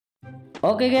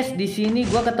Oke guys, di sini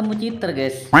gua ketemu cheater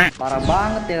guys. Parah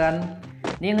banget ya kan.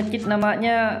 Dia nge-cheat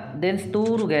namanya dance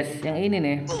turu guys. Yang ini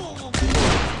nih.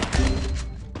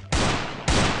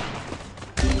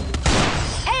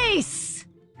 Ace.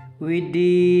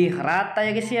 Widih, rata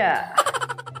ya guys ya.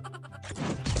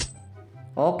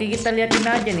 Oke, kita liatin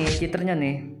aja nih cheaternya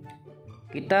nih.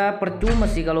 Kita percuma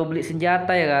sih kalau beli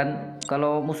senjata ya kan.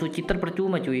 Kalau musuh cheater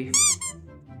percuma cuy.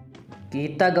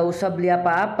 Kita gak usah beli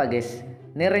apa-apa guys.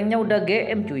 Ini ranknya udah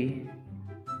GM cuy.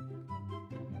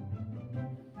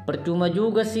 Percuma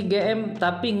juga sih GM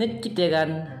tapi nge-cheat ya kan.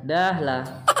 Dah lah.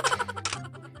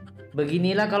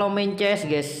 Beginilah kalau main CS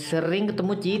guys, sering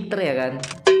ketemu cheater ya kan.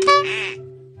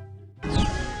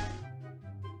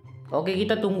 Oke,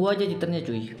 kita tunggu aja cheaternya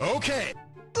cuy. Oke.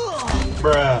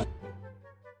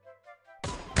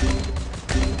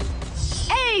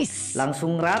 Ace.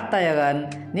 Langsung rata ya kan.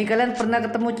 Nih kalian pernah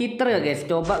ketemu cheater ya guys?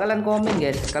 Coba kalian komen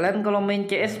guys. Kalian kalau main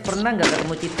CS pernah nggak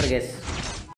ketemu cheater guys?